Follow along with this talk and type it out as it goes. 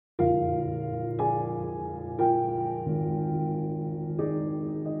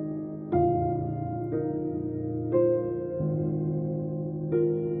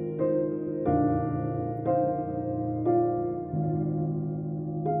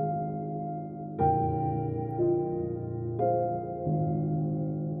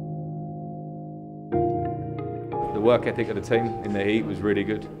work ethic of the team in the heat was really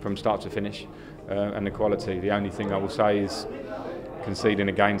good from start to finish, and the quality. The only thing I will say is conceding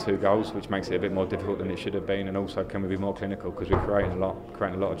again 2 goals, which makes it a bit more difficult than it should have been, and also can we be more clinical, because we're creating a lot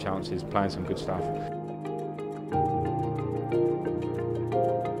of chances, playing some good stuff.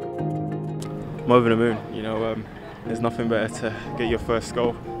 I'm over the moon, you know. There's nothing better to get your first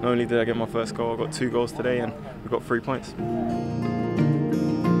goal. Not only did I get my first goal, I got 2 goals today, and we got 3 points.